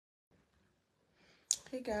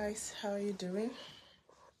Hey guys, how are you doing?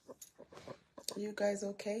 You guys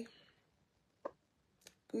okay?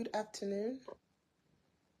 Good afternoon.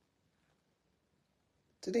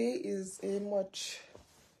 Today is a much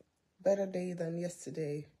better day than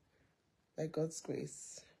yesterday, by God's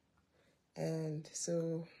grace. And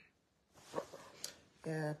so,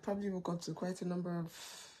 yeah, probably woke up to quite a number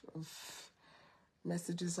of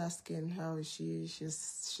messages asking how is she.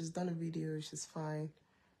 She's done a video, she's fine.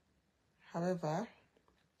 However,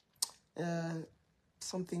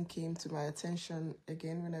 something came to my attention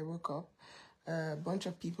again when I woke up. A bunch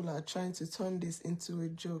of people are trying to turn this into a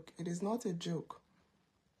joke. It is not a joke.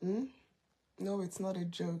 No, it's not a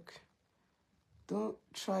joke. Don't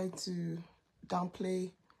try to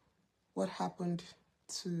downplay what happened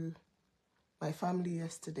to my family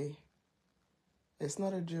yesterday. It's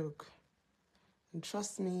not a joke. And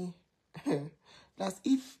trust me, that's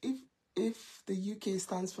if the UK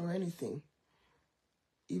stands for anything,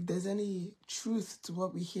 if there's any truth to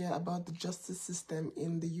what we hear about the justice system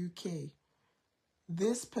in the UK,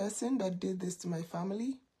 this person that did this to my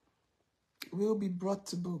family will be brought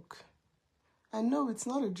to book. And no, it's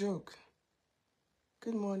not a joke.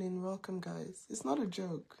 Good morning, welcome guys. It's not a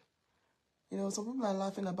joke. You know, some people are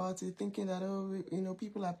laughing about it, thinking that,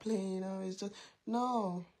 people are playing, it's just,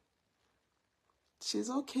 no. She's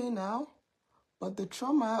okay now, but the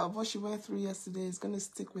trauma of what she went through yesterday is going to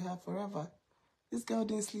stick with her forever. This girl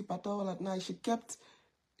didn't sleep at all at night. She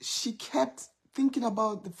kept thinking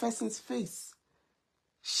about the person's face.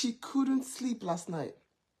 She couldn't sleep last night.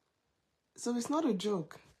 So it's not a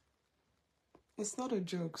joke. It's not a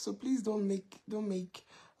joke. So please don't make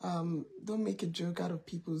a joke out of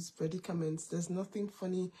people's predicaments. There's nothing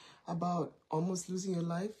funny about almost losing your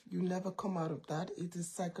life. You never come out of that. It is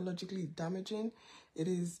psychologically damaging. It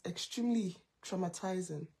is extremely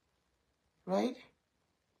traumatizing. Right?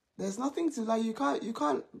 There's nothing to lie. You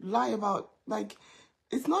can't lie about, like,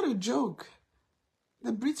 it's not a joke.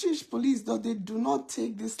 The British police, though, they do not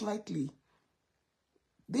take this lightly.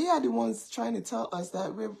 They are the ones trying to tell us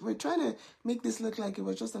that we're trying to make this look like it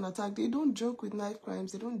was just an attack. They don't joke with knife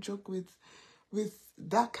crimes. They don't joke with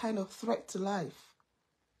that kind of threat to life.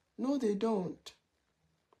 No, they don't.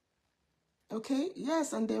 Okay?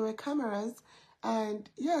 Yes, and there were cameras. And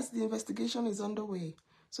yes, the investigation is underway.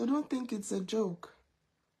 So don't think it's a joke.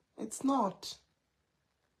 It's not.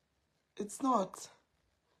 It's not.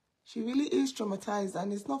 She really is traumatized,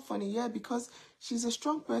 and it's not funny, yeah, because she's a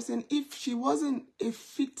strong person. If she wasn't a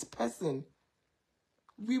fit person,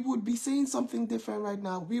 we would be saying something different right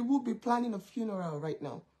now. We would be planning a funeral right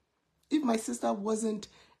now. If my sister wasn't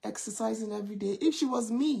exercising every day, if she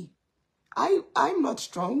was me, I'm not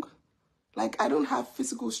strong. Like, I don't have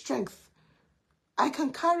physical strength. I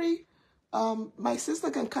can carry, my sister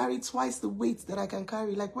can carry twice the weight that I can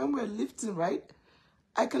carry. Like, when we're lifting, right?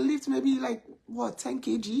 I can lift maybe 10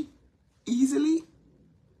 kg easily.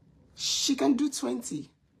 She can do 20.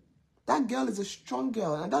 That girl is a strong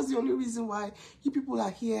girl, and that's the only reason why you people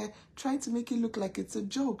are here trying to make it look like it's a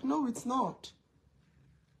joke. No, it's not.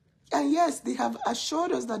 And yes, they have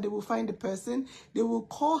assured us that they will find the person. They will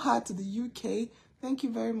call her to the UK. Thank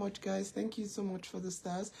you very much, guys. Thank you so much for the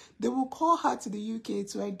stars. They will call her to the UK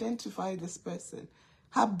to identify this person.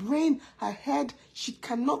 Her brain, her head, she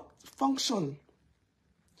cannot function.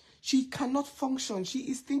 She cannot function. She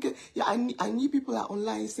is thinking, yeah, I knew people are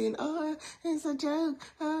online saying, oh, it's a joke,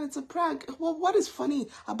 oh, it's a prank. Well, what is funny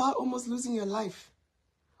about almost losing your life?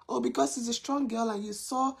 Oh, because she's a strong girl and you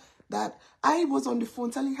saw that I was on the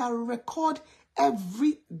phone telling her, record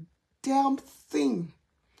every damn thing.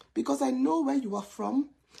 Because I know where you are from.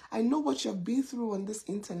 I know what you've been through on this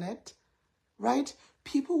internet, right?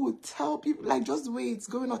 People would tell people, like, just the way it's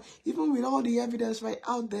going on, even with all the evidence right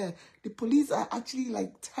out there, the police are actually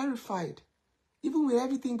like terrified. Even with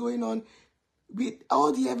everything going on, with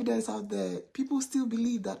all the evidence out there, people still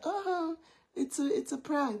believe that, it's a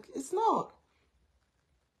prank. It's not.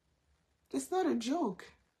 It's not a joke.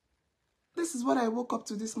 This is what I woke up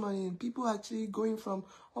to this morning. People actually going from,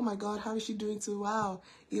 oh my God, how is she doing, to, wow,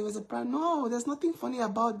 it was a prank. No, there's nothing funny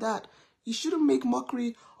about that. You shouldn't make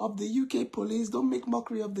mockery of the UK police. Don't make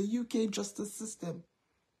mockery of the UK justice system.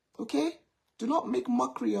 Okay? Do not make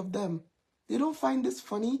mockery of them. They don't find this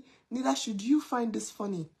funny. Neither should you find this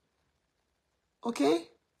funny. Okay?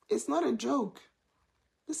 It's not a joke.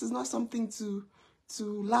 This is not something to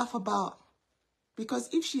laugh about. Because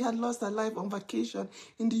if she had lost her life on vacation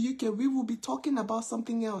in the UK, we will be talking about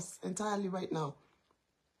something else entirely right now.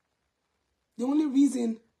 The only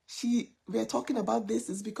reason we're talking about this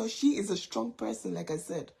is because she is a strong person, like I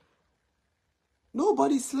said.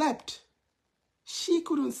 Nobody slept. She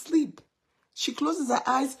couldn't sleep. She closes her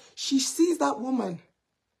eyes. She sees that woman.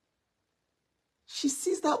 She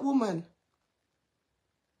sees that woman.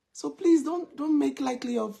 So please don't make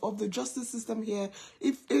lightly of the justice system here.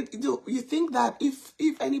 If you think that if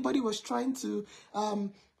anybody was trying to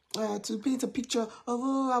paint a picture of,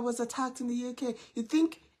 oh, I was attacked in the UK, you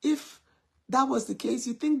think if that was the case,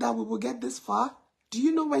 you think that we will get this far? Do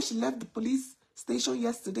you know when she left the police station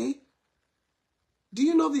yesterday? Do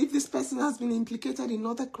you know if this person has been implicated in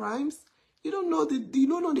other crimes? You don't know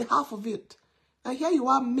the half of it. And here you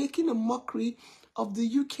are making a mockery of the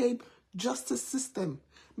UK justice system,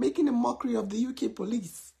 making a mockery of the UK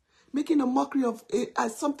police, making a mockery of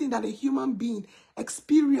as something that a human being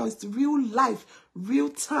experienced, real life, real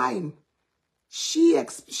time. She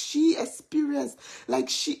experienced, like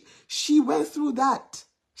she went through that.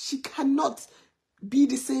 She cannot be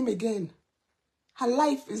the same again. Her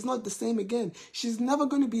life is not the same again. She's never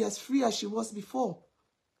going to be as free as she was before.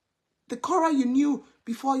 The Korra you knew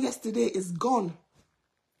before yesterday is gone.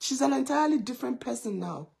 She's an entirely different person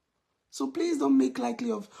now. So please don't make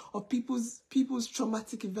lightly of people's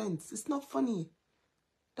traumatic events. It's not funny.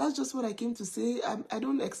 That's just what I came to say. I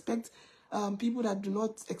don't expect people that do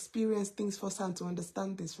not experience things firsthand to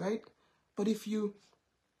understand this, right? But if you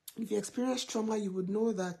experience trauma, you would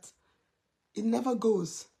know that it never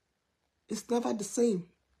goes. It's never the same.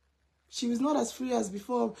 She was not as free as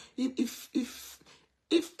before. If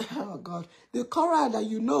oh God, the Korra that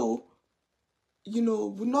you know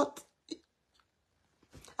would not.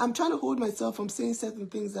 I'm trying to hold myself from saying certain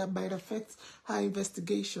things that might affect her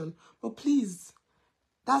investigation. But please,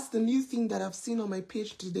 that's the new thing that I've seen on my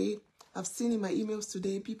page today. I've seen in my emails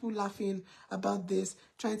today, people laughing about this,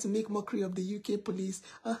 trying to make mockery of the UK police.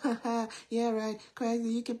 Yeah, right, correct,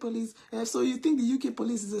 the UK police. So you think the UK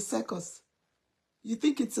police is a circus? You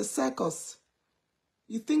think it's a circus?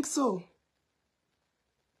 You think so?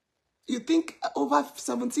 You think over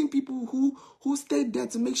 17 people who stayed there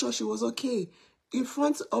to make sure she was okay in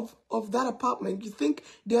front of that apartment, you think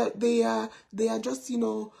they are just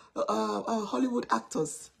Hollywood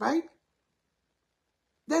actors, right?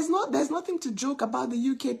 There's nothing to joke about the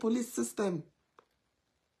UK police system.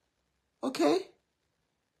 Okay?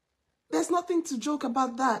 There's nothing to joke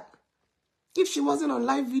about that. If she wasn't on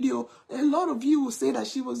live video, a lot of you will say that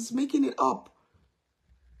she was making it up.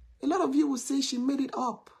 A lot of you will say she made it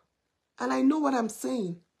up. And I know what I'm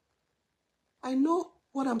saying. I know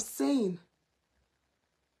what I'm saying.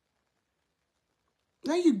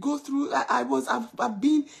 Now you go through, I've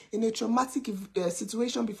been in a traumatic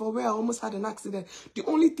situation before where I almost had an accident. The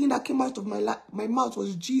only thing that came out of my mouth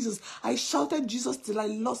was Jesus. I shouted Jesus till I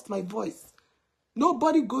lost my voice.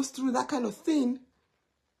 Nobody goes through that kind of thing.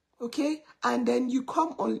 Okay? And then you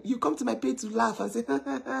come to my page to laugh and say,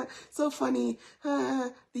 so funny.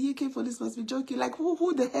 The UK police must be joking. Like,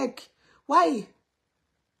 who the heck? Why?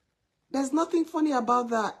 There's nothing funny about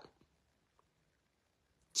that.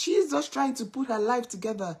 She's just trying to put her life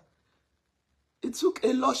together. It took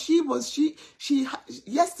a lot.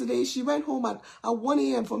 Yesterday, she went home at 1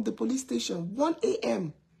 a.m. from the police station. 1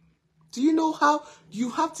 a.m. Do you know how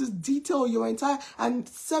you have to detail your entire, and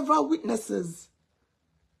several witnesses?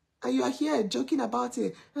 And you are here joking about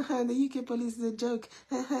it. The UK police is a joke.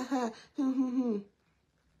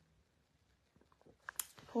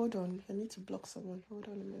 Hold on. I need to block someone. Hold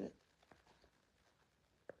on a minute.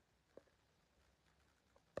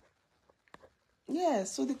 Yeah,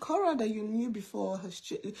 so the Korra that you knew before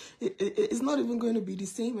is not even going to be the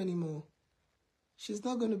same anymore. She's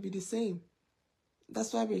not going to be the same.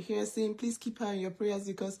 That's why we're here saying, please keep her in your prayers,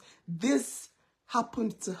 because this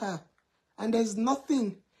happened to her. And there's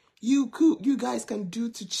nothing you guys can do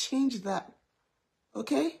to change that.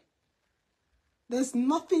 Okay? There's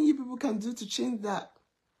nothing you people can do to change that.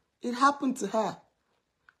 It happened to her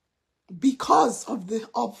because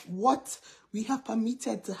of what we have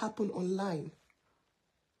permitted to happen online.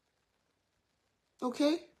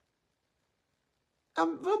 Okay?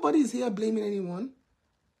 Nobody's here blaming anyone.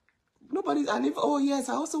 Oh yes,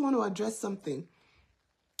 I also want to address something.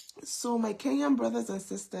 So my Kenyan brothers and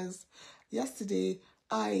sisters, yesterday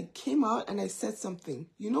I came out and I said something.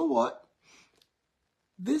 You know what?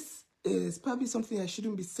 This is probably something I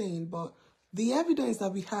shouldn't be saying, but the evidence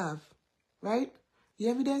that we have, right? The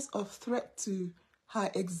evidence of threat to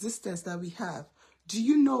her existence that we have. Do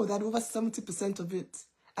you know that over 70% of it,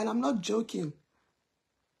 and I'm not joking,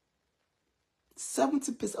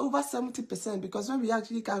 70%, over 70%, because when we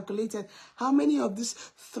actually calculated how many of these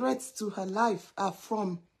threats to her life are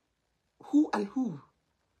from who and who,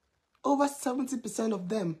 over 70% of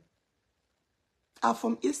them are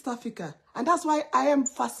from East Africa. And that's why I am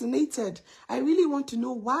fascinated. I really want to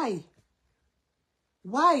know why.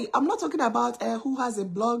 Why? I'm not talking about who has a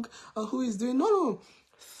blog or who is doing... No.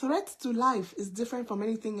 Threat to life is different from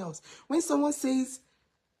anything else. When someone says,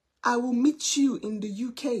 I will meet you in the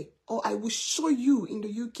UK, or I will show you in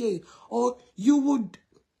the UK, or you will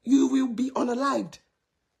be unalived,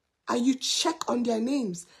 and you check on their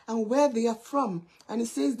names and where they are from, and it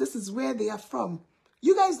says this is where they are from.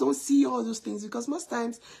 You guys don't see all those things because most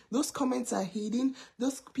times those comments are hidden,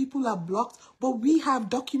 those people are blocked, but we have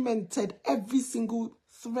documented every single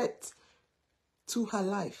threat to her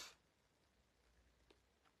life.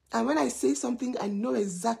 And when I say something, I know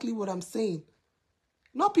exactly what I'm saying.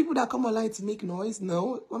 Not people that come online to make noise.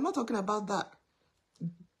 No, I'm not talking about that.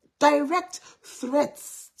 Direct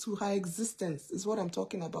threats to her existence is what I'm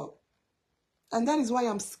talking about. And that is why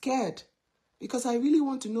I'm scared. Because I really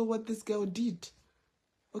want to know what this girl did.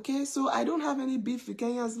 Okay, so I don't have any beef with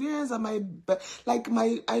Kenyans. Kenyans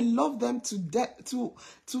are I love them to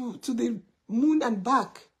the moon and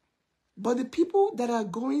back. But the people that are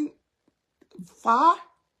going far,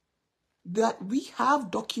 that we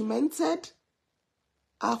have documented,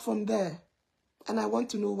 are from there. And I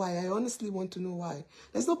want to know why. I honestly want to know why.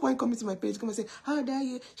 There's no point coming to my page, come and say, how dare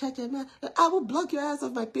you, shut your mouth. I will block your ass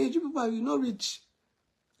off my page. You people are not rich.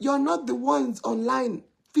 You're not the ones online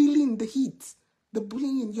feeling the heat, the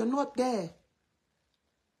bullying. You're not there.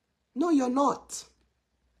 No, you're not.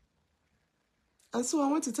 And so I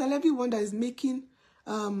want to tell everyone that is making,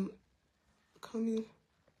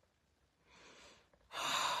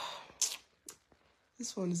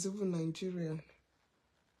 this one is even Nigerian.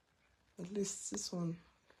 At least this one.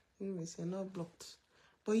 Anyways, you're not blocked.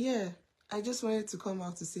 But yeah, I just wanted to come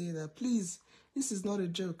out to say that, please, this is not a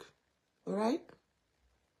joke. All right?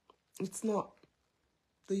 It's not.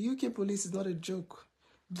 The UK police is not a joke.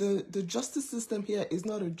 The justice system here is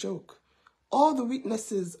not a joke. All the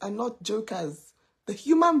witnesses are not jokers. The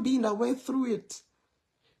human being that went through it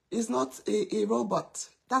is not a robot.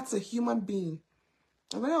 That's a human being.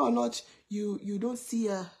 And whether or not you don't see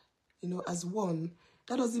her, as one,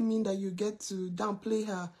 that doesn't mean that you get to downplay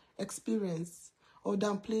her experience or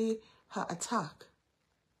downplay her attack.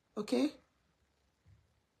 Okay?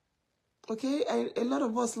 Okay? A lot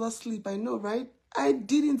of us lost sleep, I know, right? I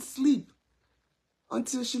didn't sleep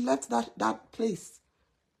until she left that place.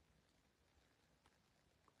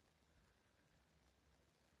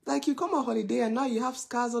 Like, you come on holiday and now you have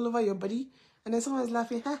scars all over your body, and then someone's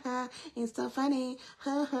laughing, haha, it's so funny,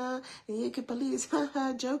 haha, the UK police,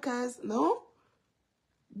 haha, jokers. No,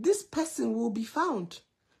 this person will be found.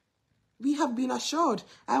 We have been assured.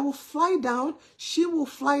 I will fly down, she will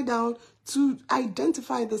fly down to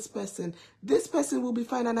identify this person. This person will be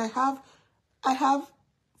found, and I have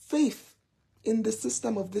faith in the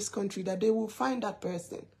system of this country that they will find that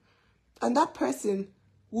person. And that person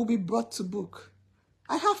will be brought to book.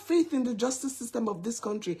 I have faith in the justice system of this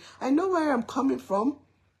country. I know where I'm coming from.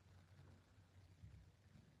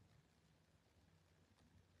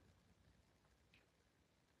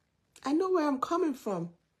 I know where I'm coming from.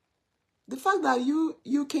 The fact that you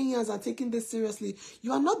Kenyans are taking this seriously,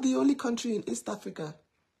 you are not the only country in East Africa.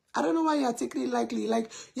 I don't know why you are taking it lightly.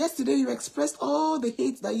 Like, yesterday you expressed all the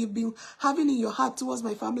hate that you've been having in your heart towards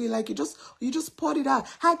my family. Like, you just poured it out.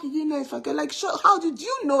 How did you know if I could? Like, how did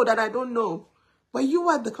you know that I don't know? Were you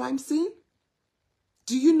at the crime scene?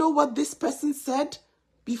 Do you know what this person said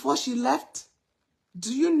before she left?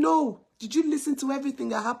 Do you know? Did you listen to everything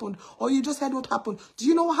that happened? Or you just heard what happened? Do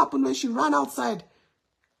you know what happened when she ran outside?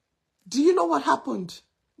 Do you know what happened?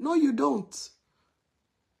 No, you don't.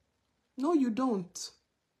 No, you don't.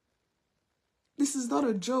 This is not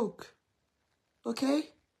a joke. Okay?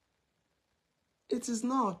 It is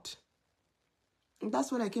not. And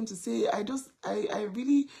that's what I came to say. I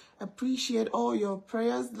really appreciate all your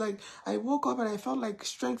prayers. Like, I woke up and I felt like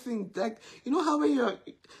strengthening. Like, you know how when you're...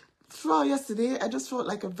 Throughout yesterday, I just felt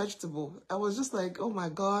like a vegetable. I was just like, oh my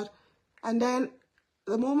God. And then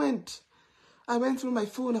the moment I went through my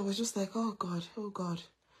phone, I was just like, oh God, oh God.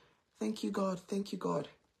 Thank you, God. Thank you, God.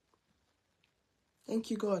 Thank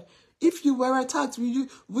you, God. If you were attacked, do you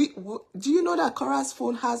know that Korra's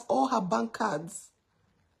phone has all her bank cards?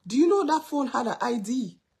 Do you know that phone had an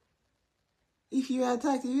ID? If you were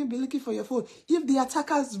attacked, you will be looking for your phone. If the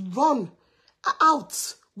attackers run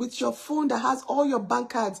out with your phone that has all your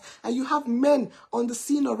bank cards and you have men on the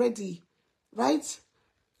scene already, right?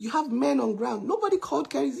 You have men on ground. Nobody called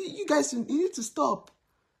Kerry. You guys, you need to stop.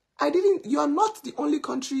 You are not the only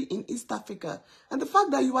country in East Africa. And the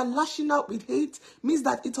fact that you are lashing out with hate means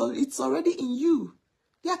that it's already in you.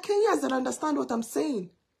 There are Kenyans that understand what I'm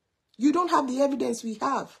saying. You don't have the evidence we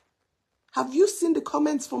have. Have you seen the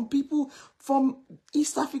comments from people from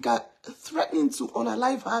East Africa threatening to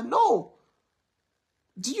unalive her? No.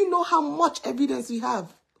 Do you know how much evidence we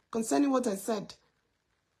have concerning what I said?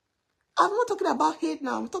 I'm not talking about hate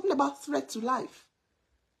now. I'm talking about threat to life.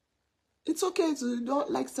 It's okay to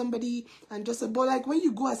not like somebody and just say, but like when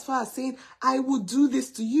you go as far as saying, I will do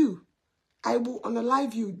this to you, I will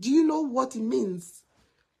unalive you. Do you know what it means?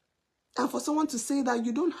 And for someone to say that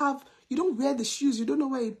you don't wear the shoes, you don't know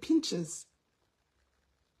where it pinches.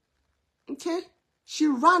 Okay? She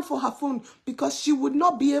ran for her phone because she would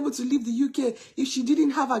not be able to leave the UK if she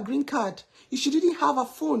didn't have a green card, if she didn't have a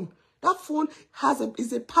phone. That phone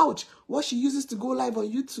is a pouch, what she uses to go live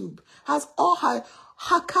on YouTube, has all her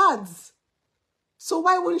cards. So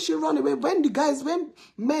why wouldn't she run away? When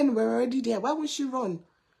men were already there, why wouldn't she run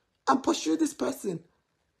and pursue this person?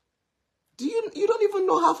 You don't even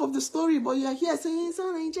know half of the story, but you're here saying, it's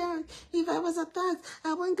so Nigerian. If I was attacked,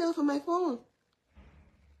 I won't go for my phone.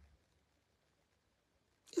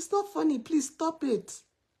 It's not funny. Please stop it.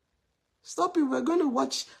 Stop it. We're going to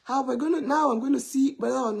watch now I'm going to see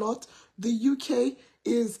whether or not the UK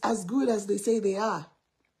is as good as they say they are.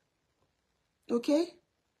 Okay?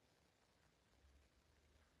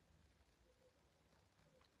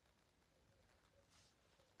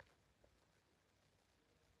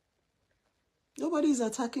 Nobody's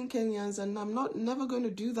attacking Kenyans, and I'm never going to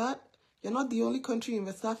do that. You're not the only country in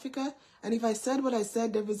West Africa. And if I said what I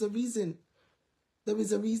said, there is a reason. There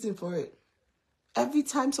is a reason for it. Every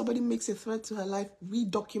time somebody makes a threat to her life, we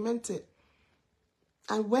document it.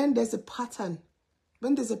 And when there's a pattern,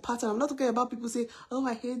 I'm not talking about people say, oh,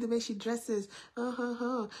 I hate the way she dresses. That's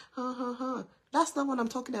not what I'm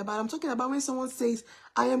talking about. I'm talking about when someone says,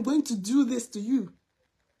 I am going to do this to you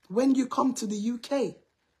when you come to the UK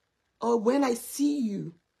or when I see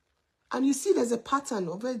you. And you see there's a pattern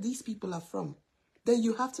of where these people are from. Then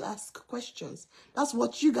you have to ask questions. That's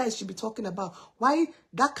what you guys should be talking about. Why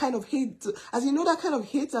that kind of hate, as you know, that kind of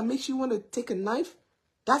hate that makes you want to take a knife,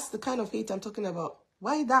 that's the kind of hate I'm talking about.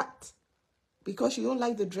 Why that? Because you don't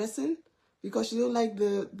like the dressing? Because you don't like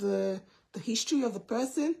the history of the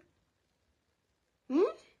person?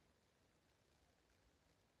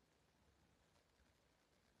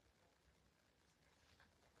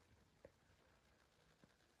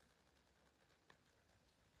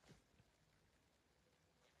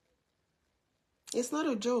 It's not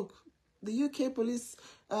a joke. The UK police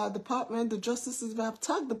department, the justice system have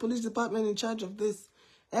tagged the police department in charge of this.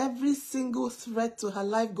 Every single threat to her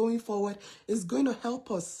life going forward is going to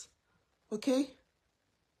help us. Okay?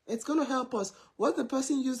 It's going to help us. What the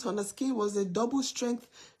person used on her skin was a double-strength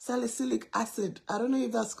salicylic acid. I don't know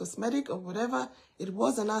if that's cosmetic or whatever. It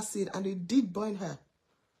was an acid, and it did burn her.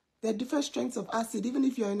 There are different strengths of acid. Even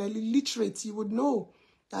if you're an illiterate, you would know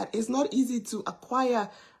that it's not easy to acquire,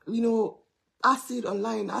 acid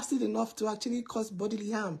online, acid enough to actually cause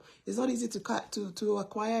bodily harm. It's not easy to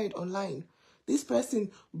acquire it online. This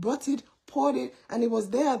person brought it, poured it, and it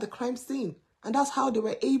was there at the crime scene. And that's how they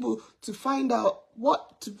were able to find out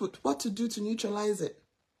what to do to neutralize it.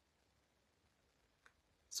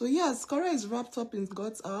 So yes, Korra is wrapped up in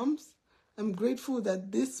God's arms. I'm grateful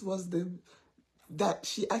that that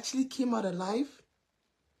she actually came out alive.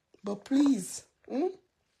 But please,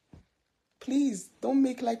 please don't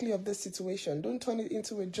make lightly of this situation. Don't turn it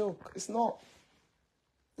into a joke. It's not.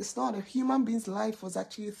 A human being's life was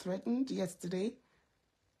actually threatened yesterday.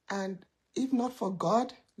 And if not for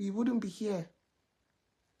God, we wouldn't be here.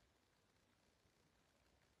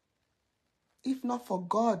 If not for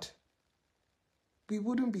God, we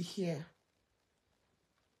wouldn't be here.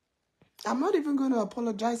 I'm not even going to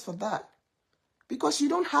apologize for that. Because you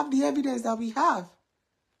don't have the evidence that we have.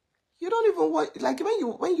 You don't even want, like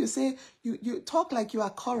when you say, you talk like you are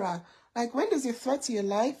Korra. Like when there's a threat to your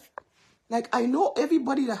life, like I know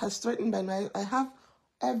everybody that has threatened my life, I have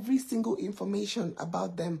every single information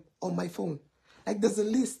about them on my phone. Like there's a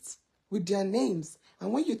list with their names.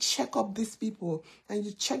 And when you check up these people and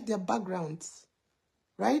you check their backgrounds,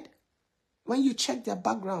 right? When you check their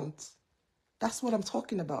backgrounds, that's what I'm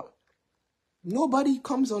talking about. Nobody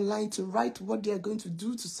comes online to write what they're going to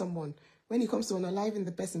do to someone when it comes to unaliving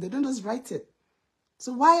the person. They don't just write it.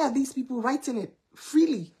 So why are these people writing it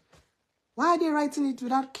freely? Why are they writing it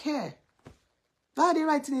without care? Why are they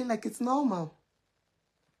writing it like it's normal?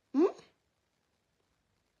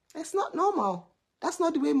 It's not normal. That's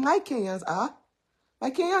not the way my Kenyans are.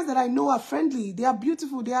 My Kenyans that I know are friendly. They are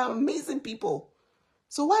beautiful. They are amazing people.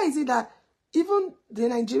 So why is it that even the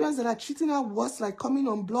Nigerians that are treating her worse, like coming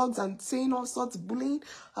on blogs and saying all sorts of bullying,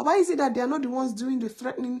 why is it that they are not the ones doing the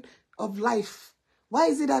threatening of life? Why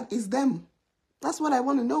is it that it's them? That's what I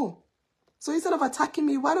want to know. So instead of attacking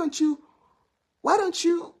me, why don't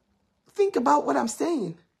you think about what I'm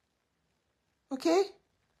saying? Okay?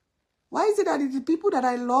 Why is it that it's the people that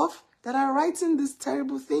I love that are writing these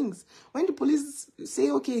terrible things? When the police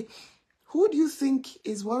say, okay, who do you think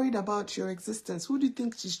is worried about your existence? Who do you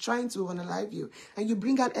think she's trying to unalive you? And you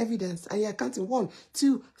bring out evidence and you're counting 1,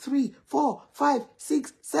 2, 3, 4, 5,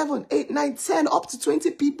 6, 7, 8, 9, 10, up to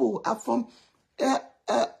 20 people are from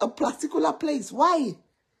a particular place. Why?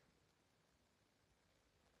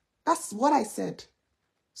 That's what I said.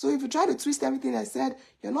 So if you try to twist everything I said,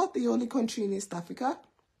 you're not the only country in East Africa.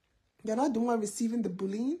 You're not the one receiving the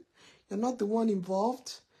bullying. You're not the one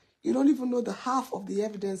involved. You don't even know the half of the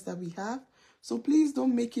evidence that we have. So please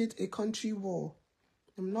don't make it a country war.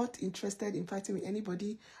 I'm not interested in fighting with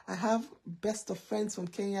anybody. I have best of friends from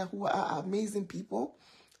Kenya who are amazing people.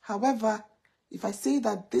 However, if I say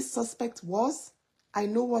that this suspect was, I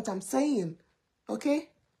know what I'm saying. Okay?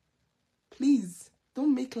 Please,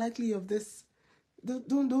 don't make lightly of this.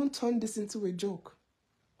 Don't turn this into a joke.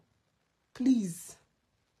 Please.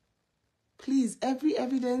 Please, every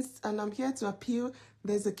evidence, and I'm here to appeal.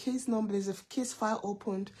 There's a case number, there's a case file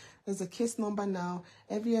opened, there's a case number now.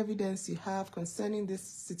 Every evidence you have concerning this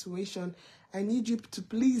situation, I need you to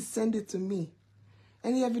please send it to me.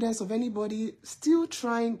 Any evidence of anybody still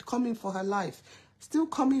coming for her life, still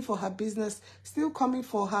coming for her business, still coming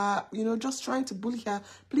for her, just trying to bully her,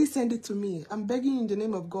 please send it to me. I'm begging you in the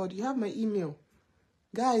name of God. You have my email.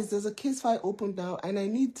 Guys, there's a case file opened now, and I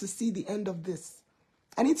need to see the end of this.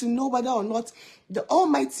 I need to know whether or not the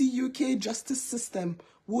almighty UK justice system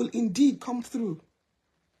will indeed come through.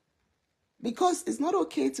 Because it's not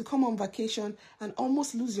okay to come on vacation and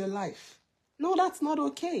almost lose your life. No, that's not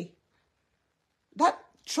okay. That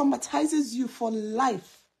traumatizes you for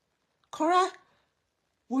life. Korra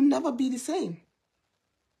will never be the same.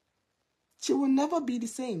 She will never be the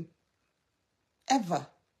same. Ever.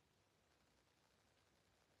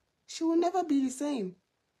 She will never be the same.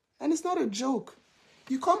 And it's not a joke.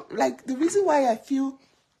 The reason why I feel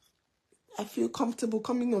comfortable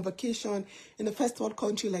coming on vacation in a first world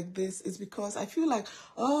country like this is because I feel like,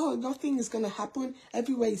 oh, nothing is going to happen.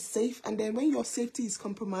 Everywhere is safe. And then when your safety is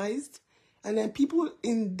compromised, and then people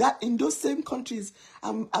in those same countries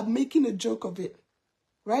are making a joke of it,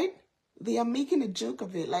 right? They are making a joke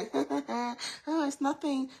of it. Like, oh, it's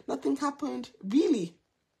nothing happened. Really?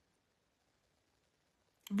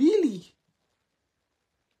 Really?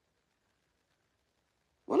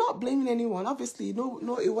 We're not blaming anyone. Obviously,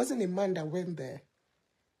 no, it wasn't a man that went there.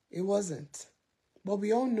 It wasn't. But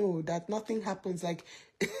we all know that nothing happens. Like,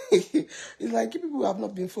 it's like people have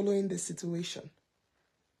not been following this situation.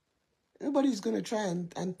 Nobody's going to try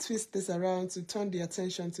and twist this around to turn the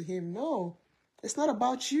attention to him. No, it's not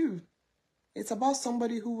about you. It's about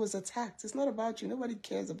somebody who was attacked. It's not about you. Nobody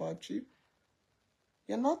cares about you.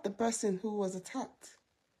 You're not the person who was attacked.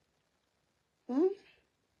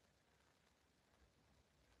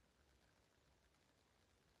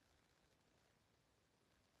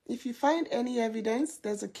 If you find any evidence,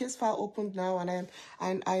 there's a case file opened now,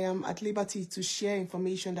 and I am at liberty to share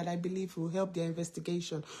information that I believe will help their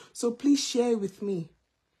investigation. So please share with me.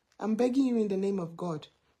 I'm begging you in the name of God.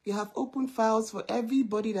 We have open files for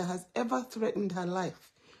everybody that has ever threatened her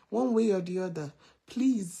life, one way or the other.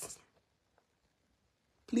 Please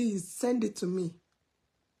send it to me.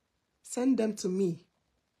 Send them to me.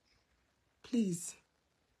 Please.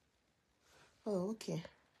 Oh, okay.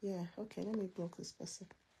 Yeah, okay, let me block this person.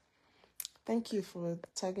 Thank you for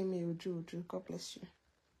tagging me, Uju. God bless you.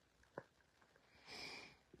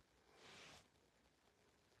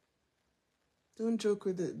 Don't joke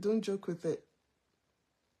with it. Don't joke with it.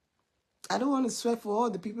 I don't want to swear for all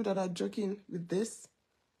the people that are joking with this.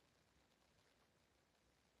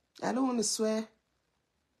 I don't want to swear.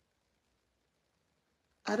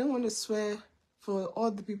 I don't want to swear for all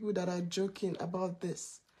the people that are joking about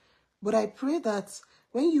this. But I pray that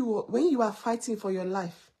when you are fighting for your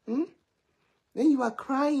life, when you are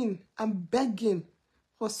crying and begging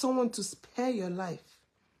for someone to spare your life,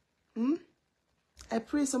 I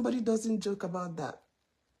pray somebody doesn't joke about that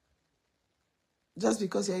just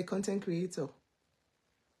because you're a content creator.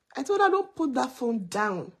 I told her, don't put that phone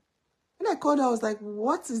down. When I called her, I was like,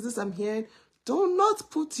 what is this I'm hearing? Do not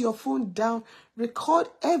put your phone down. Record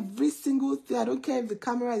every single thing. I don't care if the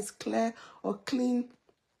camera is clear or clean.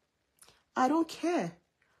 I don't care.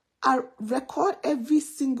 I record every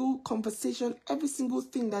single conversation, every single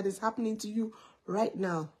thing that is happening to you right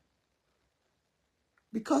now.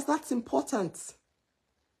 Because that's important.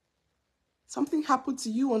 Something happened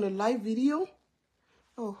to you on a live video.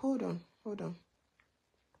 Oh, hold on.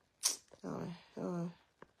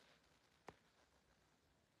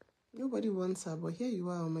 Nobody wants her, but here you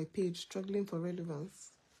are on my page struggling for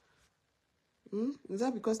relevance. Is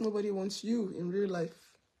that because nobody wants you in real life?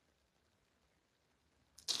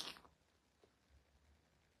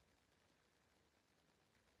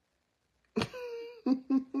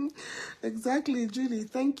 Exactly, Julie.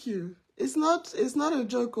 Thank you. It's not a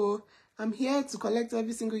joke. Oh, I'm here to collect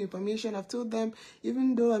every single information. I've told them,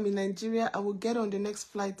 even though I'm in Nigeria, I will get on the next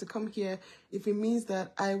flight to come here if it means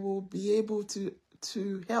that I will be able to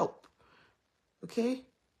help. Okay?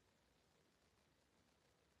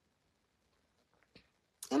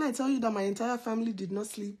 And I tell you that my entire family did not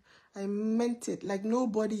sleep, I meant it. Like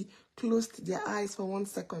nobody closed their eyes for 1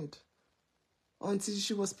 second until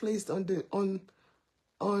she was placed on the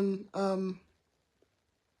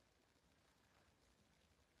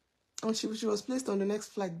she was placed on the next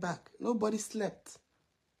flight back. Nobody slept.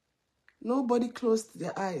 Nobody closed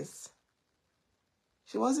their eyes.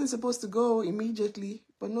 She wasn't supposed to go immediately,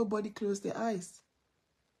 but nobody closed their eyes.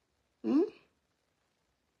 Hmm?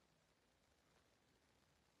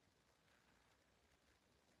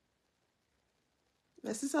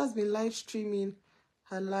 My sister has been live streaming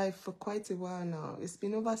her life for quite a while now. It's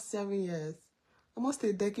been over 7 years, almost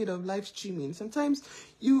a decade of live streaming. Sometimes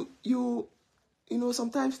you know,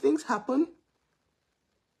 sometimes things happen.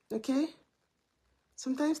 Okay?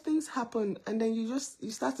 Sometimes things happen and then you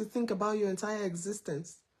start to think about your entire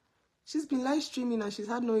existence. She's been live streaming and she's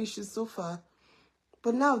had no issues so far.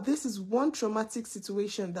 But now this is one traumatic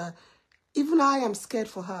situation that even I am scared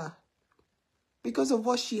for her because of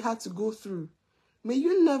what she had to go through. May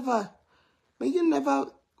you never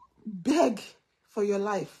beg for your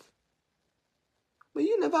life. May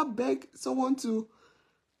you never beg someone to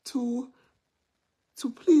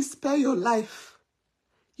please spare your life.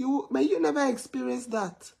 May you never experience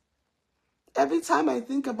that. Every time I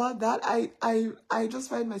think about that, I just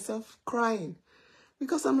find myself crying.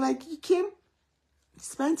 Because I'm like, you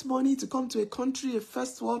spent money to come to a country, a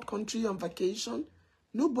first world country on vacation.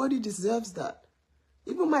 Nobody deserves that.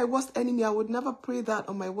 Even my worst enemy, I would never pray that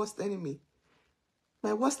on my worst enemy.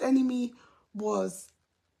 My worst enemy was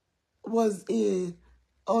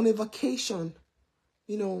on a vacation,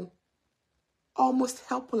 you know, almost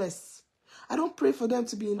helpless. I don't pray for them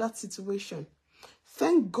to be in that situation.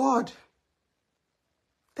 Thank God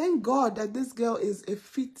that this girl is a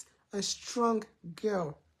fit and strong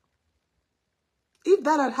girl. If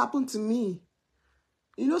that had happened to me,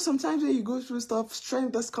 you know, sometimes when you go through stuff,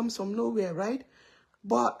 strength just comes from nowhere, right?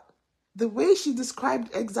 But the way she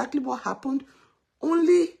described exactly what happened,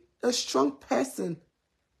 only a strong person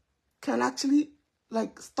can actually,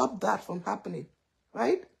 like, stop that from happening,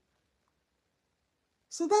 right?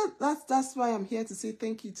 So that's why I'm here to say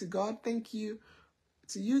thank you to God. Thank you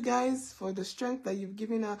to you guys for the strength that you've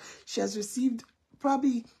given her. She has received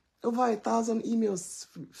probably over 1,000 emails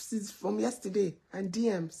from yesterday and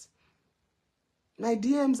DMs. My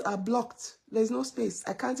DMs are blocked. There's no space.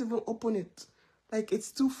 I can't even open it. Like,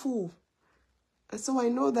 it's too full. And so I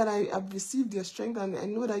know that I have received your strength and I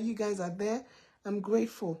know that you guys are there. I'm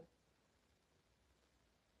grateful.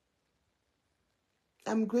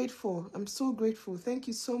 I'm grateful. I'm so grateful. Thank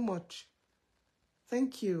you so much.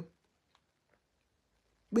 Thank you.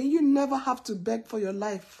 May you never have to beg for your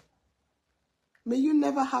life. May you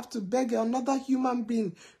never have to beg another human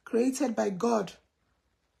being created by God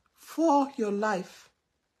for your life.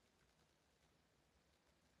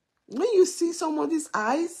 When you see somebody's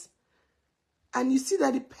eyes and you see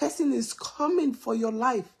that the person is coming for your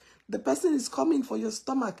life, the person is coming for your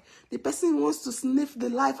stomach, the person wants to sniff the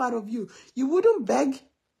life out of you, you wouldn't beg.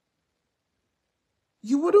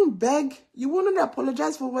 You wouldn't beg. You wouldn't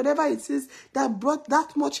apologize for whatever it is that brought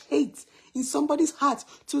that much hate in somebody's heart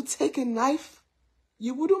to take a knife.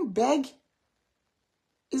 You wouldn't beg.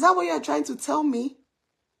 Is that what you're trying to tell me?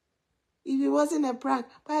 If it wasn't a prank,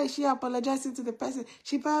 why is she apologizing to the person?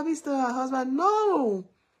 She probably stole her husband. No.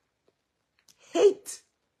 Hate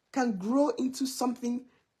can grow into something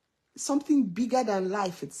bigger than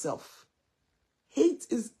life itself. Hate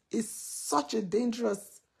is such a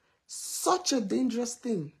dangerous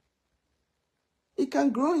thing. It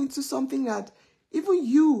can grow into something that even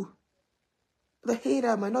you, the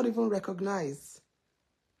hater, might not even recognize.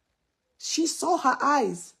 She saw her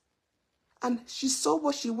eyes and she saw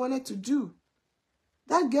what she wanted to do.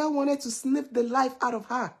 That girl wanted to sniff the life out of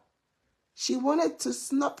her. She wanted to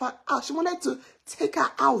snuff her out. She wanted to take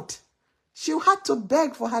her out. She had to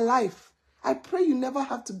beg for her life. I pray you never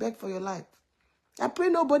have to beg for your life. I pray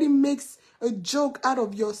nobody makes a joke out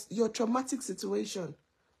of your traumatic situation.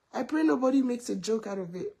 I pray nobody makes a joke out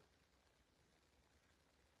of it.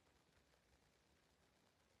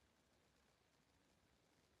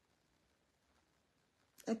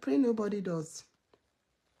 I pray nobody does.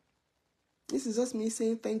 This is just me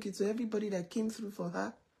saying thank you to everybody that came through for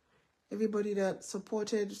her. Everybody that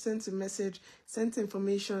supported, sent a message, sent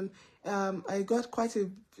information. I got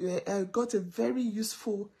a very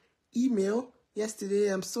useful email yesterday.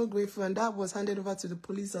 I'm so grateful, and that was handed over to the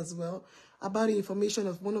police as well, about the information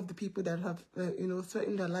of one of the people that have,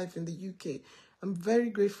 threatened their life in the UK. I'm very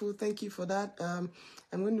grateful. Thank you for that. I'm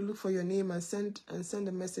going to look for your name and send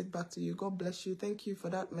a message back to you. God bless you. Thank you for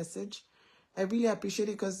that message. I really appreciate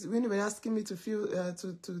it, because when you were asking me to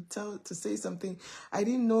say something, I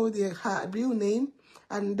didn't know her real name,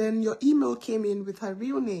 and then your email came in with her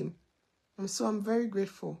real name, and so I'm very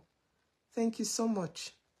grateful. Thank you so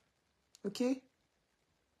much. Okay.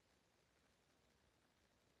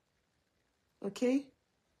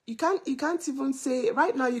 You can't even say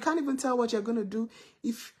right now. You can't even tell what you're going to do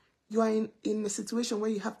if you are in a situation where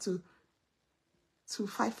you have to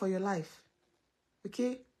fight for your life.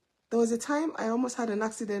 Okay. There was a time I almost had an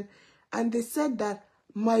accident, and they said that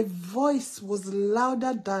my voice was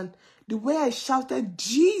louder than the way I shouted,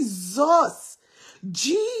 Jesus,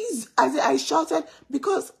 Jesus. I shouted,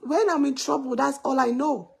 because when I'm in trouble, that's all I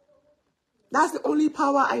know. That's the only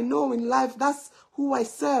power I know in life. That's who I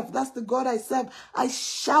serve. That's the God I serve. I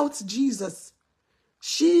shout Jesus.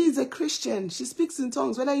 She is a Christian. She speaks in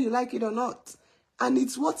tongues, whether you like it or not. And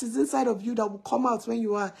it's what is inside of you that will come out when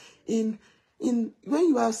you are when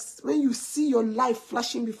you see your life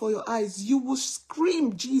flashing before your eyes. You will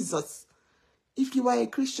scream Jesus if you are a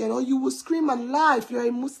Christian, or you will scream Allah if you are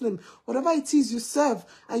a Muslim. Whatever it is you serve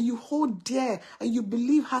and you hold dear and you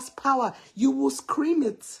believe has power, you will scream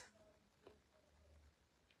it.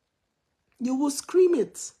 You will scream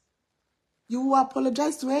it. You will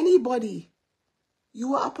apologize to anybody. You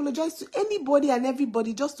will apologize to anybody and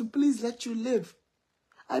everybody just to please let you live.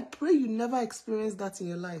 I pray you never experience that in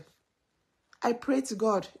your life. I pray to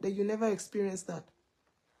God that you never experience that.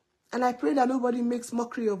 And I pray that nobody makes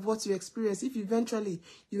mockery of what you experience if eventually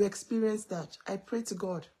you experience that. I pray to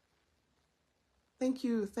God. Thank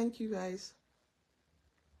you. Thank you, guys.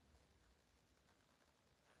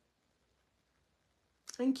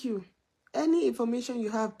 Thank you. Any information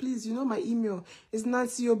you have, please, you know my email is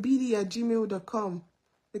nancyobidi@gmail.com.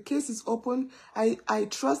 The case is open. I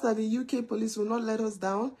trust that the UK police will not let us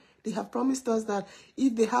down. They have promised us that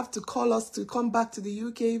if they have to call us to come back to the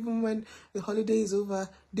UK, even when the holiday is over,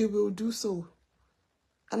 they will do so.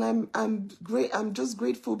 And I'm just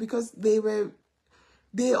grateful, because they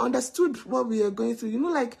understood what we are going through. You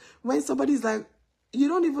know, like when somebody's like, you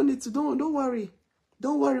don't even need to, don't worry.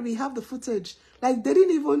 Don't worry, we have the footage. Like they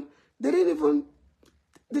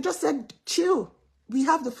just said, chill. We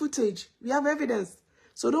have the footage. We have evidence.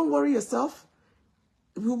 So don't worry yourself.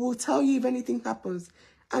 We will tell you if anything happens.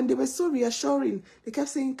 And they were so reassuring. They kept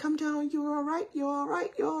saying, calm down, you're all right, you're all right,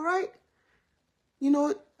 you're all right. You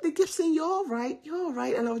know, they kept saying, you're all right, you're all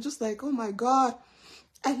right. And I was just like, oh my God,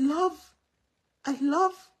 I love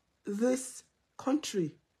this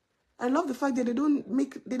country. I love the fact that they don't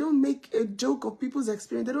make a joke of people's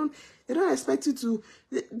experience. They don't expect you to.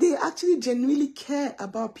 They actually genuinely care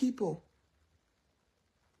about people.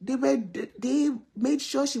 They made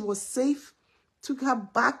sure she was safe, took her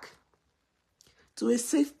back to a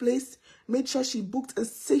safe place, made sure she booked a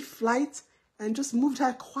safe flight, and just moved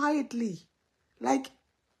her quietly. Like,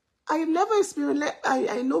 I have never experienced.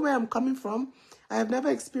 I know where I'm coming from. I have never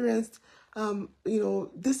experienced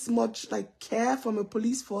this much like care from a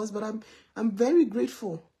police force, but I'm very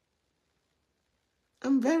grateful.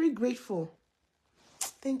 I'm very grateful.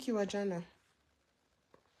 Thank you, Ajana.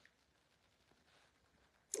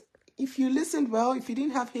 If you listened well, if you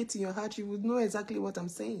didn't have hate in your heart, you would know exactly what I'm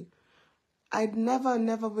saying. I'd never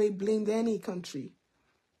blamed any country.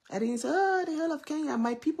 I didn't say, oh, the hell of Kenya.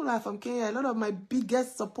 My people are from Kenya. A lot of my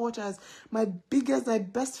biggest supporters, my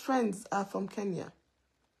best friends are from Kenya.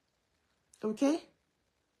 Okay?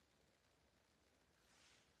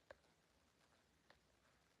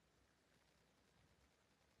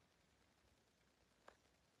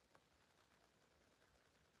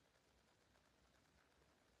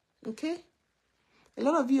 Okay? A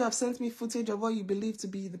lot of you have sent me footage of what you believe to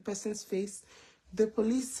be the person's face. The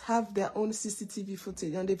police have their own CCTV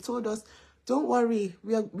footage, and they've told us, don't worry,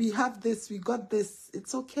 we have this, we got this,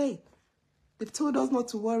 it's okay. They've told us not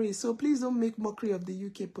to worry, so please don't make mockery of the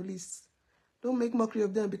UK police. Don't make mockery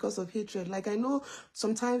of them because of hatred. Like, I know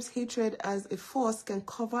sometimes hatred as a force can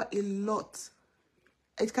cover a lot.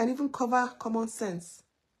 It can even cover common sense.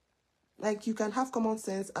 Like, you can have common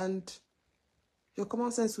sense and your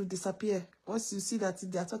common sense will disappear once you see that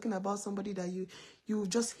they are talking about somebody that you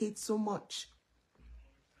just hate so much.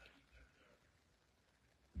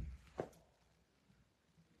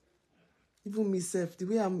 Even myself, the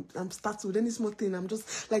way I'm startled, any small thing, I'm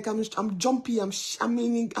just like I'm jumpy. I'm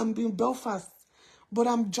in Belfast, but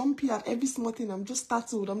I'm jumpy at every small thing. I'm just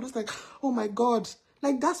startled. I'm just like, oh my God,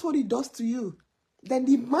 like that's what it does to you. Then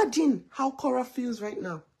imagine how Korra feels right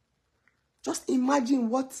now. Just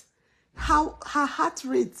imagine how her heart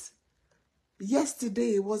rate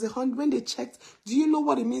yesterday was 100. When they checked, do you know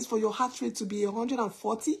what it means for your heart rate to be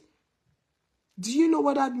 140? Do you know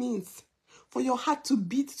what that means? For your heart to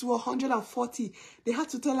beat to 140, they had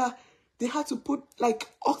to tell her, they had to put like,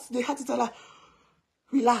 they had to tell her,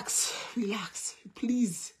 relax, relax,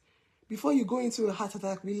 please. Before you go into a heart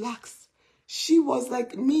attack, relax. She was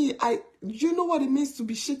like me. You know what it means to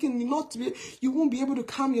be shaken, you won't be able to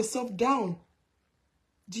calm yourself down.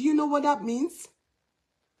 Do you know what that means?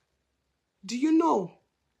 Do you know?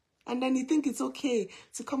 And then you think it's okay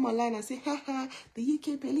to come online and say, ha ha, the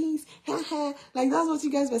UK police, ha ha. Like that's what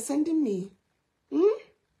you guys were sending me.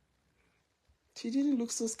 She didn't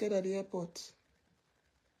look so scared at the airport.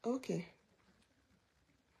 Okay.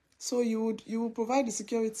 So you would provide the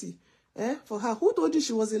security for her. Who told you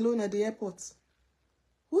she was alone at the airport?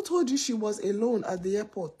 Who told you she was alone at the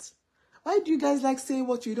airport? Why do you guys like saying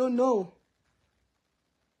what you don't know?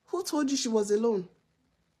 Who told you she was alone?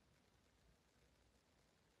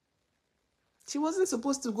 She wasn't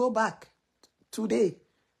supposed to go back today.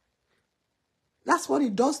 That's what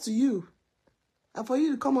it does to you. And for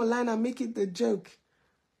you to come online and make it a joke.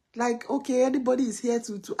 Like, okay, everybody is here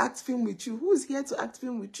to act film with you. Who is here to act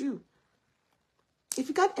film with you? If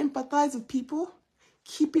you can't empathize with people,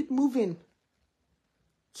 keep it moving.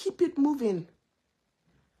 Keep it moving.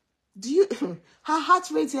 Her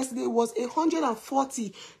heart rate yesterday was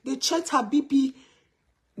 140. They checked her BP.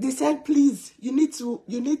 They said, please, you need to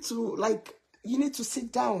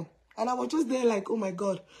sit down. And I was just there like, oh my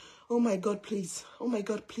God, please. Oh my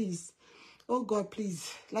God, please. Oh God,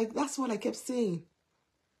 please. Like, that's what I kept saying.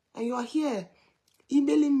 And you are here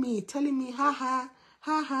emailing me, telling me, ha ha,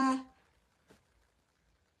 ha ha.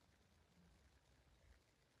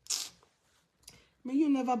 May you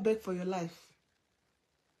never beg for your life.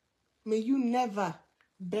 May you never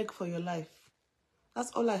beg for your life.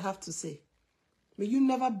 That's all I have to say. May you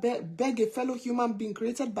never beg a fellow human being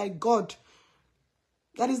created by God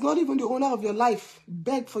that is not even the owner of your life.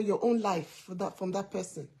 Beg for your own life from that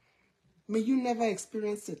person. May you never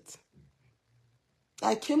experience it.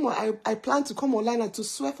 I plan to come online and to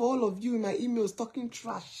swear for all of you in my emails talking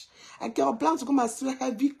trash. I plan to come and swear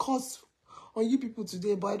heavy curse on you people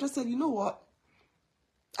today, but I just said, you know what?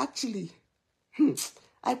 Actually,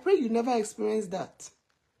 I pray you never experience that.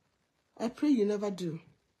 I pray you never do.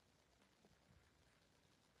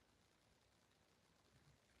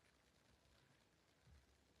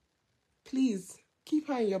 Please, keep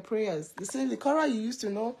her in your prayers. The same, the Korra you used to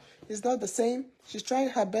know is not the same. She's trying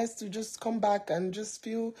her best to just come back and just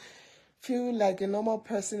feel like a normal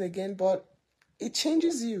person again, but it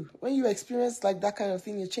changes you. When you experience like that kind of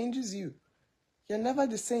thing, it changes you. You're never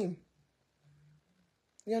the same.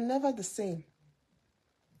 You're never the same.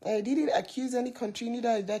 I didn't accuse any country,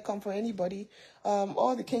 neither did I come for anybody.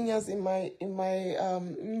 All the Kenyans in my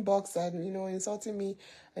inbox and insulting me,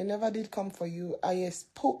 I never did come for you. I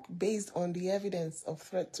spoke based on the evidence of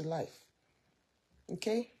threat to life.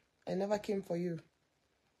 Okay? I never came for you.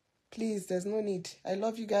 Please, there's no need. I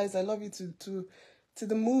love you guys. I love you to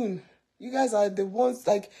the moon. You guys are the ones,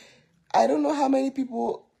 like, I don't know how many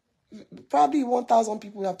people, probably 1,000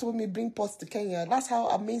 people have told me bring pots to Kenya. That's how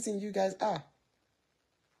amazing you guys are.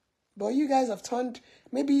 But you guys have turned,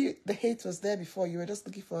 maybe the hate was there before, you were just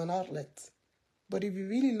looking for an outlet. But if you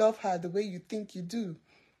really love her the way you think you do,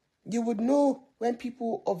 you would know when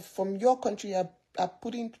people from your country are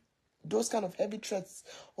putting those kind of heavy threats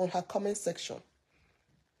on her comment section.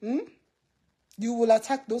 You will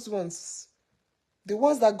attack those ones. The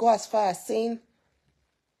ones that go as far as saying,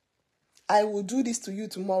 I will do this to you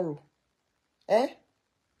tomorrow.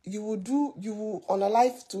 You will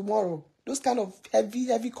unalive tomorrow. Those kind of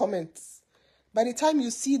heavy comments. By the time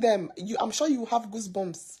you see them, I'm sure you have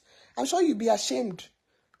goosebumps. I'm sure you'll be ashamed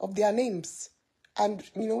of their names. And,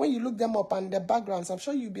 when you look them up and their backgrounds, I'm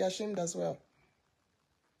sure you'll be ashamed as well.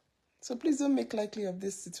 So please don't make lightly of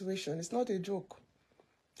this situation. It's not a joke.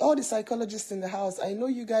 All the psychologists in the house, I know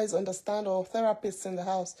you guys understand, or therapists in the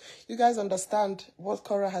house, you guys understand what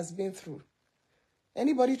Korra has been through.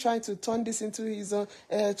 Anybody trying to turn this into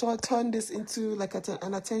like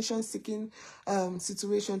an attention-seeking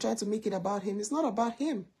situation, trying to make it about him, it's not about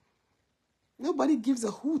him. Nobody gives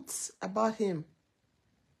a hoot about him.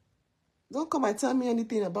 Don't come and tell me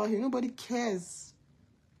anything about him. Nobody cares.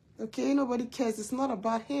 Okay? Nobody cares. It's not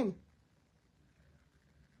about him.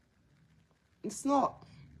 It's not.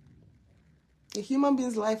 A human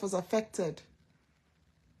being's life was affected.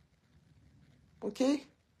 Okay?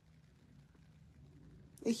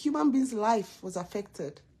 A human being's life was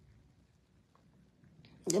affected.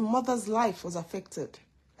 The mother's life was affected.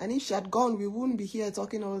 And if she had gone, we wouldn't be here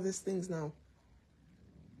talking all these things now.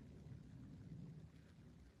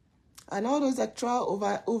 And all those extra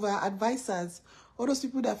over advisors, all those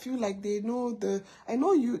people that feel like they know I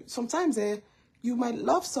know you, sometimes you might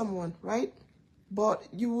love someone, right? But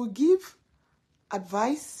you will give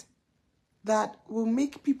advice that will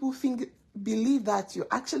make people believe that you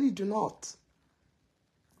actually do not.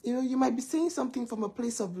 You know, you might be saying something from a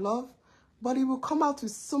place of love, but it will come out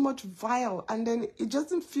with so much vile, and then it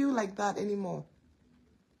doesn't feel like that anymore.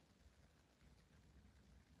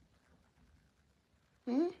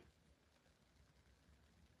 Her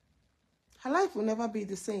life will never be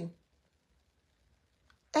the same.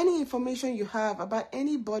 Any information you have about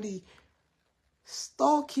anybody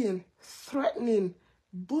stalking, threatening,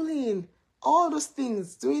 bullying, all those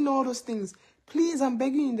things, doing all those things, please, I'm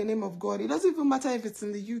begging you in the name of God. It doesn't even matter if it's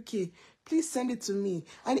in the UK. Please send it to me.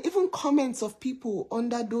 And even comments of people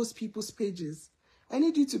under those people's pages. I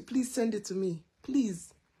need you to please send it to me.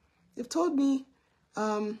 Please. They've told me,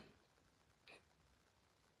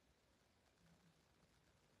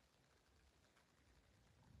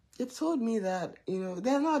 that, you know,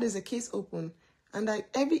 there's a case open and that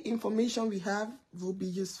every information we have will be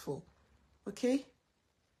useful. Okay?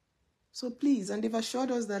 So please, and they've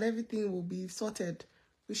assured us that everything will be sorted.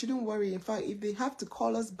 We shouldn't worry. In fact, if they have to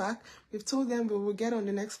call us back, we've told them we will get on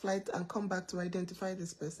the next flight and come back to identify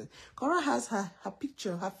this person. Korra has her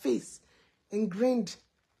picture, her face, ingrained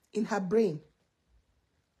in her brain.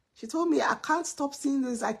 She told me, I can't stop seeing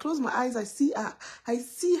this. I close my eyes, I see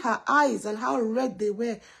her eyes and how red they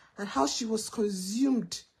were and how she was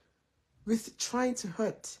consumed with trying to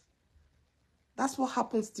hurt. That's what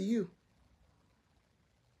happens to you.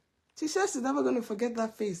 She says she's never going to forget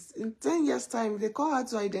that face. In 10 years' time, if they call her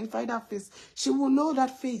to identify that face, she will know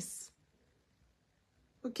that face.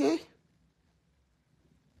 Okay?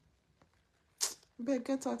 Better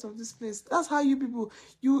get out of this place. That's how you people,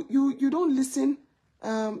 you don't listen.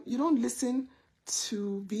 You don't listen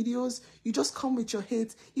to videos. You just come with your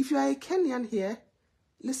hate. If you are a Kenyan here,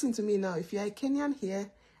 listen to me now. If you are a Kenyan here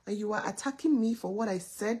and you are attacking me for what I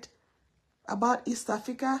said about East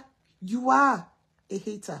Africa, you are a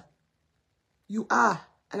hater. You are.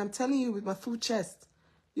 And I'm telling you with my full chest.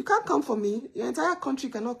 You can't come for me. Your entire country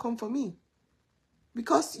cannot come for me.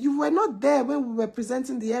 Because you were not there when we were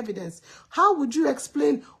presenting the evidence. How would you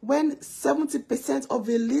explain when 70% of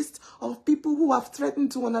a list of people who have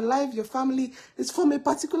threatened to unalive your family is from a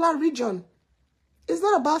particular region? It's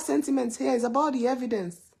not about sentiments here. It's about the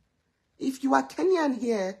evidence. If you are Kenyan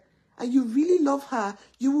here and you really love her,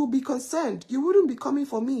 you will be concerned. You wouldn't be coming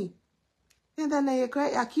for me. And then I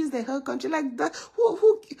accuse the whole country like that.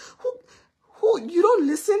 Who? You don't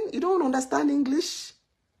listen? You don't understand English?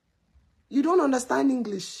 You don't understand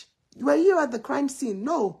English. Were you at the crime scene?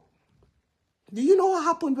 No. Do you know what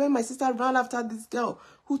happened when my sister ran after this girl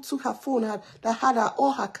who took her phone that had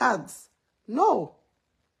all her cards? No.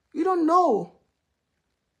 You don't know.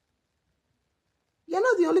 You're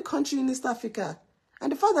not the only country in East Africa.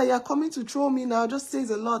 And the fact that you're coming to troll me now just says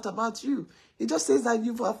a lot about you. It just says that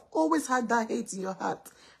you have always had that hate in your heart.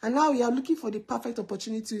 And now you are looking for the perfect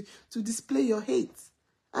opportunity to display your hate.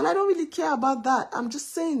 And I don't really care about that. I'm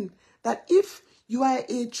just saying that if you are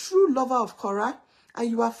a true lover of Korra and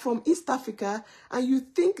you are from East Africa and you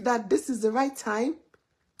think that this is the right time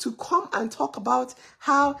to come and talk about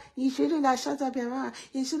how you shouldn't have shut up your mouth,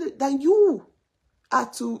 then you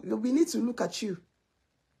are we need to look at you.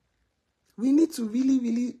 We need to really,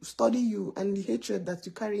 really study you and the hatred that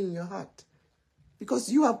you carry in your heart.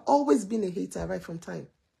 Because you have always been a hater right from time.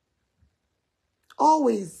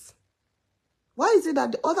 Always. Why is it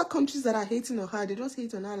that the other countries that are hating on her, they just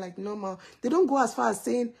hate on her like normal? They don't go as far as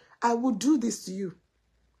saying, I would do this to you.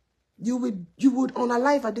 You would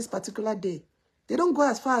unalive at this particular day. They don't go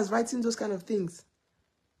as far as writing those kind of things.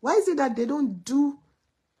 Why is it that they don't do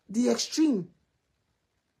the extreme?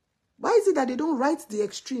 Why is it that they don't write the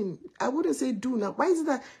extreme? I wouldn't say do now. Why is it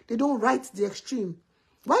that they don't write the extreme?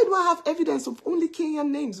 Why do I have evidence of only Kenyan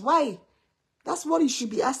names? Why? That's what you should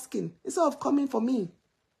be asking instead of coming for me.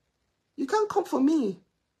 You can't come for me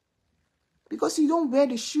because you don't wear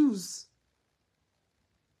the shoes.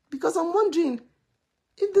 Because I'm wondering,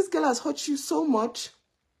 if this girl has hurt you so much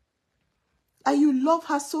and you love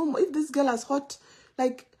her so much, if this girl has hurt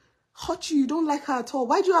you, you don't like her at all,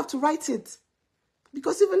 why do you have to write it?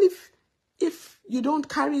 Because even if you don't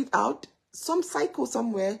carry it out, some psycho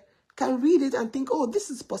somewhere can read it and think, oh, this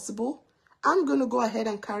is possible. I'm going to go ahead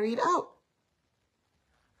and carry it out.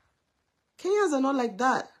 Kenyans are not like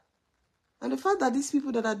that. And the fact that these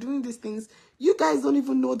people that are doing these things, you guys don't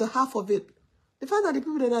even know the half of it. The fact that the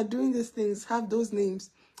people that are doing these things have those names,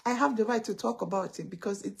 I have the right to talk about it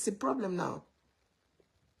because it's a problem now.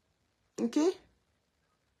 Okay?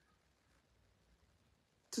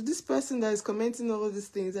 To this person that is commenting all of these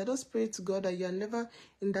things, I just pray to God that you are never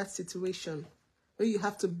in that situation where you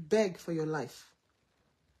have to beg for your life.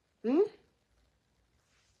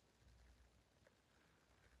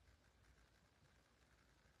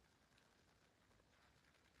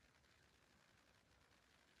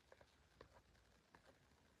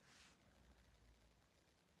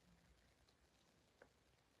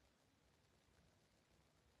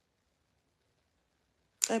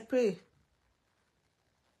 I pray.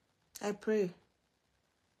 I pray.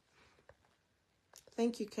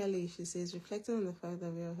 Thank you, Kelly. She says, reflecting on the fact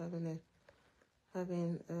that we are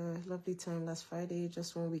having a lovely time last Friday,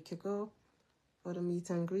 just 1 week ago, for the meet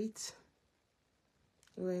and greet.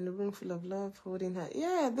 We were in a room full of love, holding her.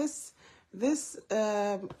 Yeah, this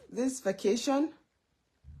vacation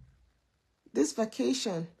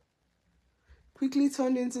quickly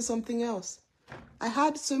turned into something else. I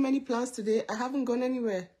had so many plans today. I haven't gone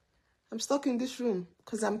anywhere. I'm stuck in this room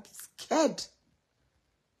because I'm scared.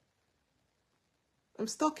 I'm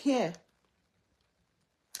stuck here.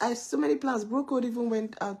 I have so many plans. Bro Code even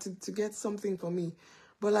went out to get something for me.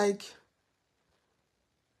 But like,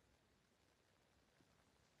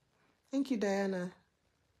 thank you, Diana.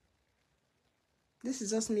 This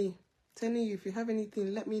is just me telling you, if you have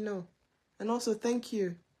anything, let me know. And also, thank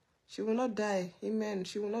you. She will not die. Amen.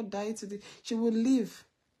 She will not die she will live.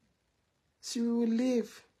 She will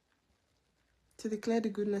live to declare the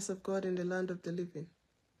goodness of God in the land of the living.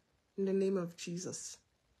 In the name of Jesus.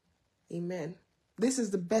 Amen. This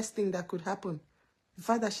is the best thing that could happen. The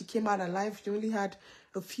fact that she came out alive,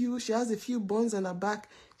 she has a few burns on her back.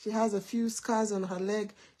 She has a few scars on her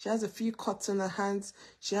leg. She has a few cuts on her hands.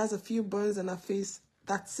 She has a few burns on her face.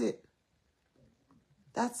 That's it.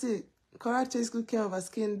 That's it. Korra takes good care of her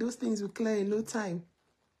skin. Those things will clear in no time.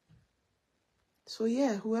 So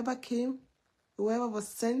yeah, whoever came, whoever was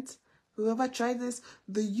sent, whoever tried this,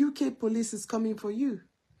 the UK police is coming for you.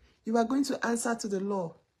 You are going to answer to the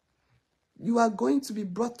law. You are going to be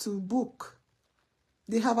brought to book.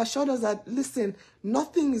 They have assured us that, listen,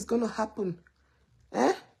 nothing is going to happen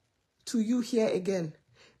to you here again.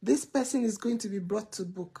 This person is going to be brought to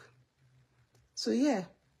book. So yeah,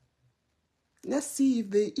 let's see if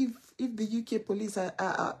the UK police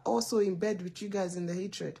are also in bed with you guys in the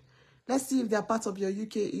hatred. Let's see if they are part of your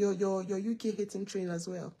UK hating train as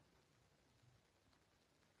well.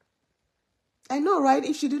 I know, right?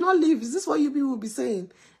 If she did not leave, is this what you people will be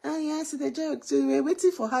saying? Oh, yes, it's a joke. So we're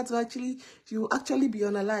waiting for her to she will actually be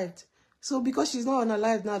unalived. So because she's not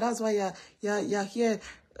unalived now, that's why you're here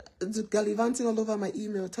gallivanting all over my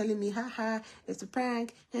email, telling me, haha, it's a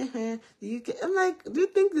prank. The UK. I'm like, do you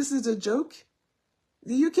think this is a joke?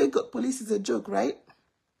 The UK police is a joke, right?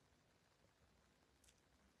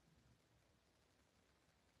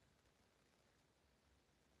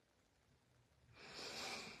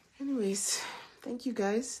 Anyways, thank you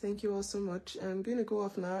guys. Thank you all so much. I'm going to go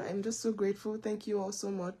off now. I'm just so grateful. Thank you all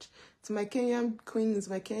so much. To my Kenyan queens,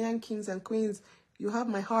 my Kenyan kings and queens, you have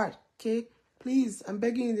my heart, okay? Please, I'm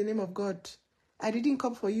begging you in the name of God. I didn't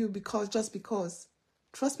come for you just because.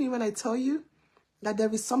 Trust me when I tell you that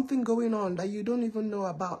there is something going on that you don't even know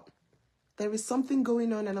about. There is something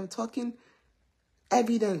going on, and I'm talking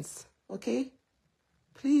evidence, okay?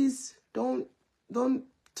 Please, don't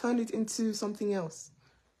turn it into something else.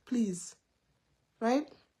 Please, right?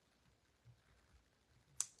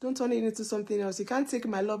 Don't turn it into something else. You can't take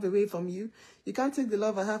my love away from you. You can't take the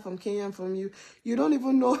love I have from Kenya from you. You don't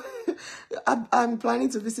even know. I'm planning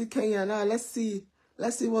to visit Kenya now. Let's see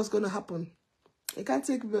what's going to happen. You can't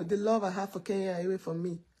take the love I have for Kenya away from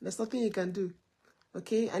me. There's nothing you can do.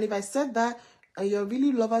 Okay? And if I said that and you're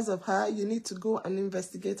really lovers of her, you need to go and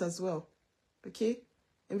investigate as well. Okay?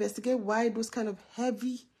 Investigate why those kind of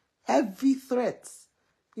heavy threats.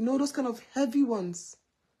 You know, those kind of heavy ones.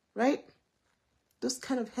 Right? Those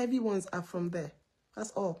kind of heavy ones are from there.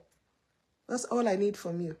 That's all. That's all I need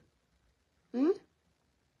from you.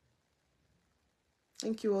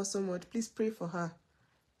 Thank you all so much. Please pray for her.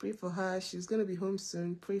 Pray for her. She's going to be home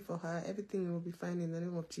soon. Pray for her. Everything will be fine in the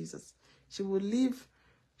name of Jesus. She will live.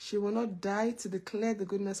 She will not die to declare the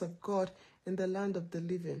goodness of God in the land of the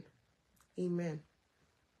living. Amen.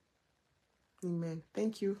 Amen.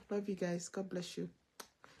 Thank you. Love you guys. God bless you.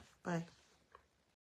 Bye.